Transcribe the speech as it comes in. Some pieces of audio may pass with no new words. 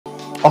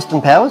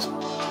Austin Powers?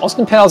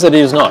 Austin Powers it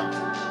is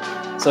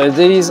not. So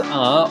these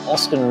are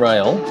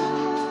AUST-N-RAIL.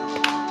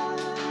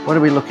 What are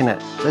we looking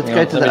at? Let's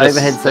go to the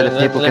overhead so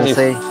that people can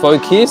see.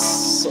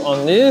 Focus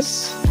on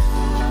this.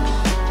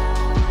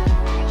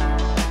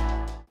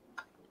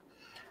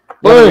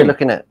 What are we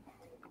looking at?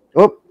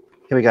 Oh,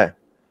 here we go.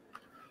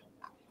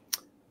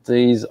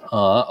 These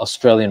are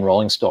Australian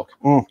rolling stock.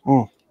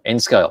 N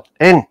scale.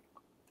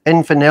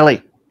 N for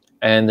Nelly.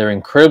 And they're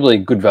incredibly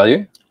good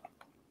value.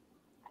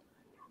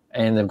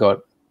 And they've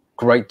got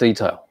great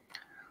detail.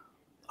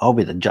 I'll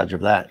be the judge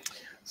of that.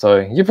 So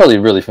you're probably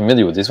really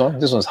familiar with this one.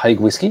 This one's Hague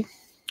whiskey.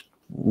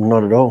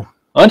 Not at all.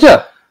 Aren't you?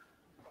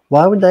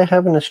 Why would they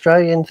have an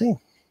Australian thing?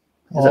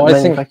 Is it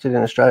manufactured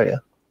in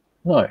Australia?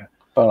 No,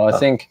 but I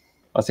think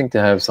they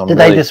have some. Did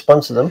they just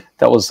sponsor them?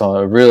 That was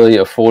a really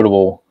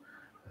affordable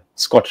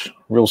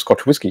real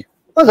Scotch whiskey.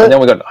 Was and it? then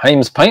we've got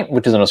Hearns Paint,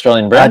 which is an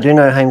Australian brand. I do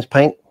know Hearns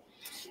Paint.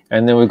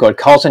 And then we've got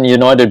Carlton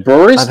United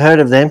Breweries. I've heard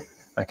of them.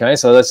 Okay,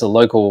 so that's a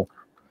local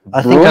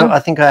I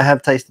think I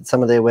have tasted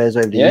some of their wares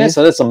over the years. Yeah,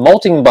 so that's a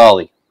malting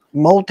barley.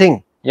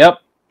 Malting. Yep.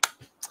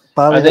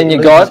 Barley. And then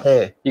you got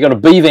a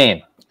bee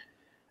van.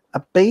 A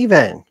bee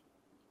van.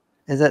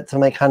 Is that to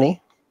make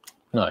honey?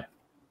 No.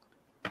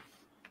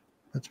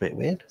 That's a bit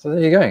weird. So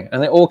there you go.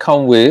 And they all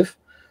come with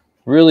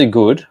really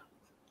good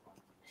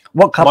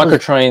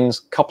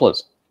microtrains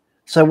couplers.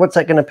 So what's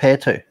that going to pair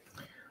to?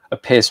 A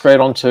pair straight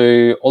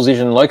onto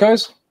Aussian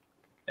Locos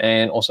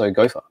and also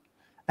Gopher.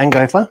 And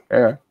Gopher?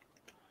 Yeah.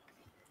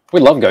 We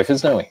love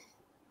Gophers, don't we?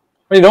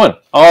 What are you doing?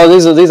 Oh,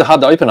 these are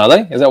hard to open, are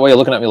they? Is that why you're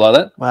looking at me like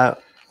that? Wow.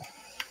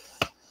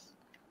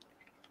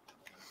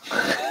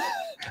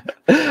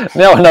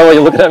 Now I know why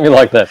you're looking at me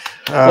like that.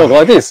 Look,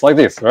 like this, all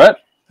right?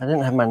 I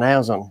didn't have my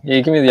nails on. Yeah,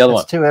 give me the other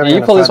one. Too early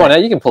you pull this one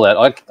out, you can pull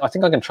out. I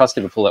think I can trust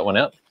you to pull that one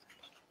out.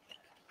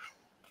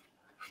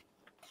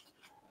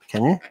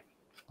 Can you?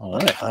 I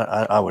don't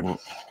know. I wouldn't.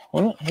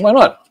 Why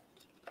not?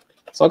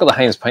 So I've got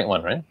the Hearns Paint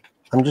one, right?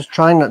 I'm just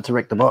trying not to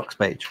wreck the box,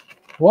 Beach.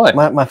 Why?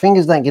 My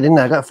fingers don't get in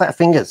there. I've got fat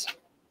fingers.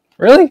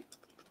 Really?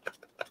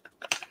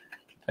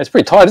 It's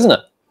pretty tight, isn't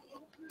it?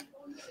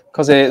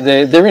 Because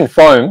they're in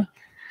foam.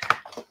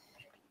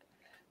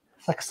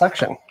 It's like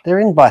suction. They're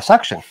in by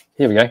suction.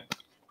 Here we go.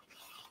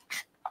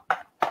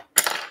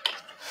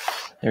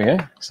 Here we go.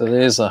 So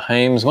there's a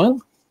Hearns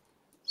one.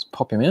 Let's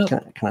pop him out.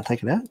 Can I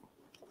take it out?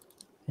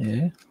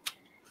 Yeah.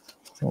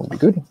 That would be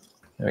good.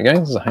 There we go.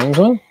 This is a Hearns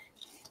one.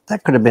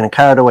 That could have been a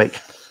car of the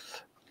week.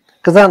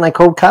 Because aren't they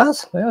called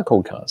cars? They are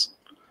called cars.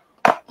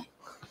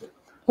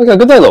 Look how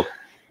good they look.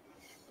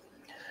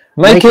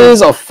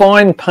 Makers of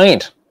fine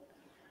paint.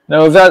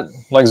 Now, without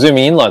like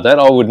zooming in like that,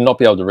 I would not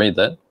be able to read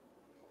that.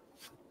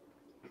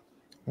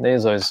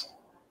 There's those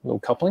little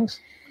couplings.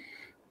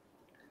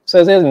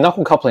 So they're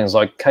knuckle couplings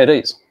like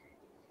KDs.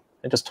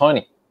 They're just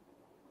tiny.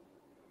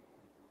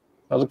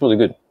 They look really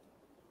good.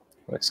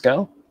 Wait,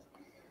 scale.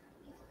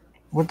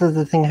 What does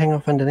the thing hang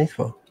off underneath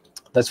for?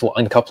 That's for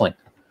uncoupling.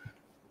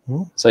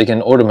 So you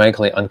can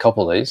automatically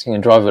uncouple these. You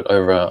can drive it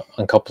over an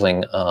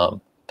uncoupling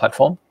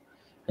platform,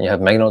 and you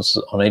have magnets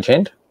on each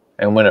end.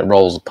 And when it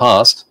rolls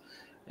past,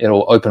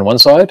 it'll open one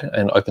side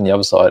and open the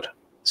other side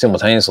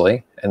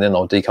simultaneously, and then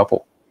they'll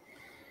decouple.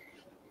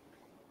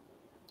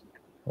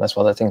 That's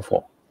what that thing's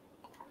for.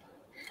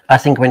 I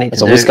think we need to do.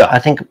 It's a whisker. I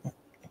think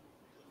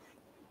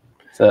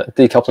it's a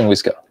decoupling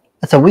whisker.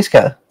 It's a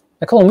whisker.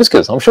 They call them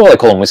whiskers. I'm sure they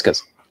call them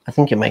whiskers. I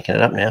think you're making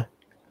it up now.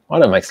 I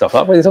don't make stuff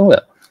up. What are you talking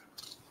about?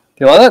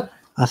 Do you like that?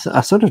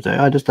 I sort of do.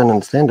 I just don't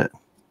understand it.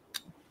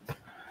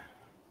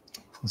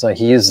 So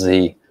here's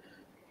the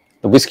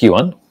whiskey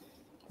one.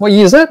 What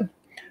year is that?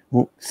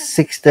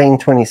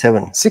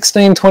 1627.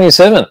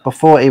 1627.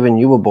 Before even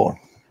you were born.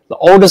 The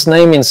oldest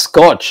name in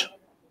Scotch.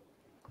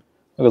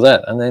 Look at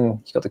that. And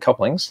then you've got the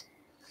couplings.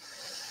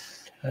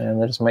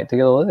 And they just mate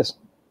together like this.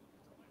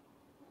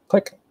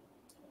 Click.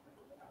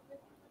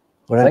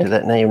 Well, don't do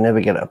that now. You'll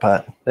never get it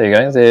apart. There you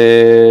go.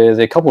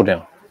 They're coupled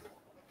down.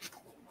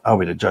 I'll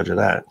be the judge of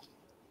that.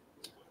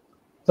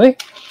 See?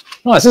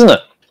 Nice, isn't it?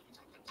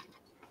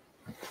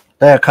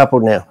 They are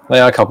coupled now. They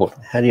are coupled.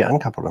 How do you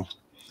uncouple them?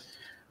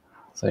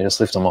 So you just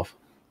lift them off.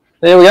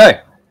 There we go.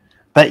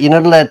 But you're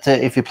not allowed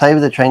to, if you play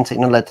with the train set,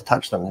 you're not allowed to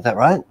touch them. Is that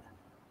right?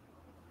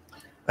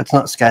 It's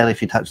not scale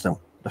if you touch them.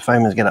 The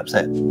foamers get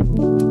upset.